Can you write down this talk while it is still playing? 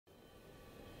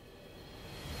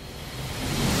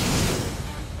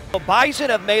The Bison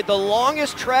have made the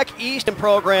longest trek east in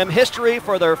program history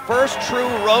for their first true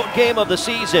road game of the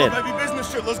season. Heavy business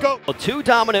shit, let's go. 2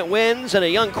 dominant wins and a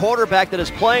young quarterback that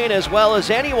is playing as well as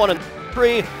anyone in the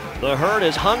country. The Herd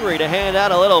is hungry to hand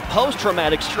out a little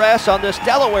post-traumatic stress on this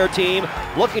Delaware team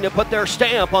looking to put their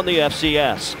stamp on the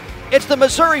FCS. It's the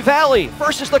Missouri Valley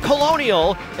versus the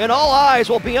Colonial, and all eyes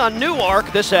will be on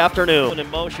Newark this afternoon. In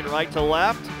motion right to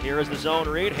left. Here is the zone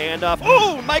read, handoff.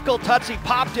 Ooh, Michael Tutsi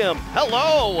popped him.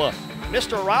 Hello,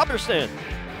 Mr. Robertson.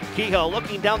 Kehoe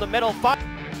looking down the middle.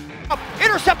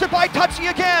 Intercepted by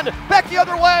Tutsi again. Back the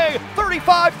other way.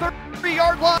 35,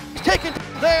 33-yard line. Taken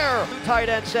there. Tight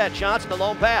end set. Johnson the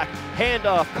lone back.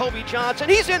 Handoff. Kobe Johnson.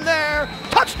 He's in there.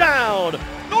 Touchdown.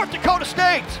 North Dakota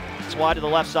State. It's wide to the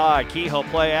left side. Kehoe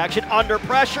play action. Under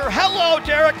pressure. Hello,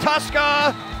 Derek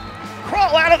Tuska.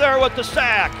 Crawl out of there with the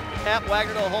sack. Snap,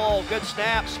 Wagner to the hole. Good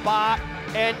snap. Spot.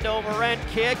 End over end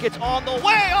kick. It's on the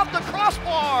way off the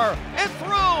crossbar and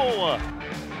through.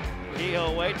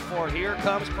 Kehoe waiting for it. Here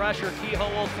comes pressure. Kehoe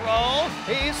will throw.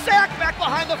 He's sacked back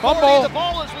behind the 40. The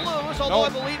ball is loose, although I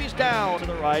believe he's down. To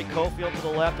the right, Cofield to the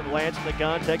left, and Lance in the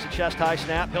gun. Takes a chest-high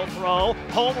snap. He'll throw.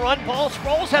 Home run ball.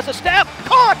 Sproles has a step.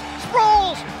 Caught!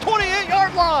 Sproles!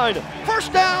 28-yard line.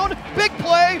 First down. Big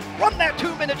play. Run that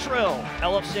 2-minute drill.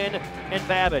 Ellefson and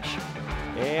Babbage.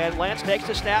 And Lance takes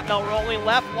the snap. Now rolling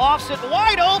left. Lofts it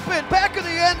wide open. Back of the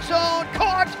end zone.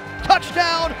 Caught.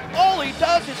 Touchdown. All he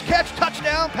does is catch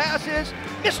touchdown passes.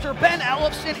 Mr. Ben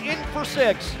Ellefson in for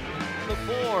 6. The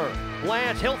 4.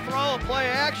 Lance, he'll throw, play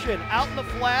action. Out in the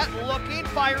flat, looking,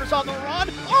 fires on the run.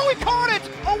 Oh, he caught it!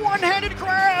 A one-handed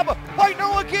grab by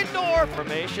Noah Gindorf.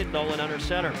 Formation, Nolan under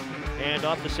center. And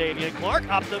off to Savion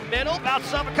Clark, up the middle,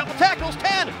 bounces off a couple tackles.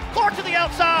 10, Clark to the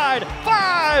outside.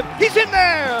 5, he's in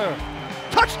there!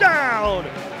 Touchdown!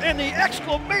 And the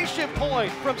exclamation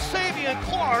point from Savion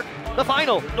Clark. The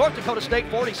final, North Dakota State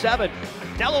 47,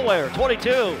 Delaware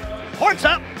 22. Horns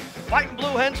up, white and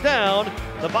blue hens down.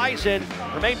 The Bison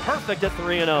remain perfect at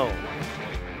 3-0.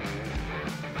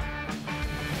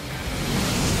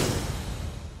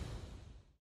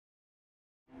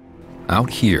 Out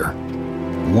here,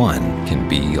 1 can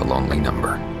be a lonely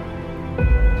number.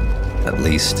 At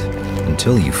least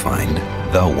until you find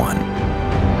the one.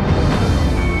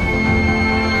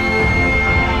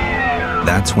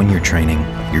 That's when your training,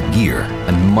 your gear,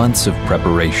 and months of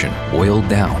preparation boil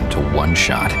down to one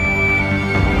shot.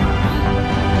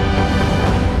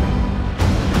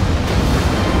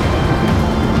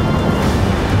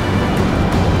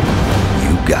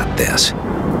 You got this.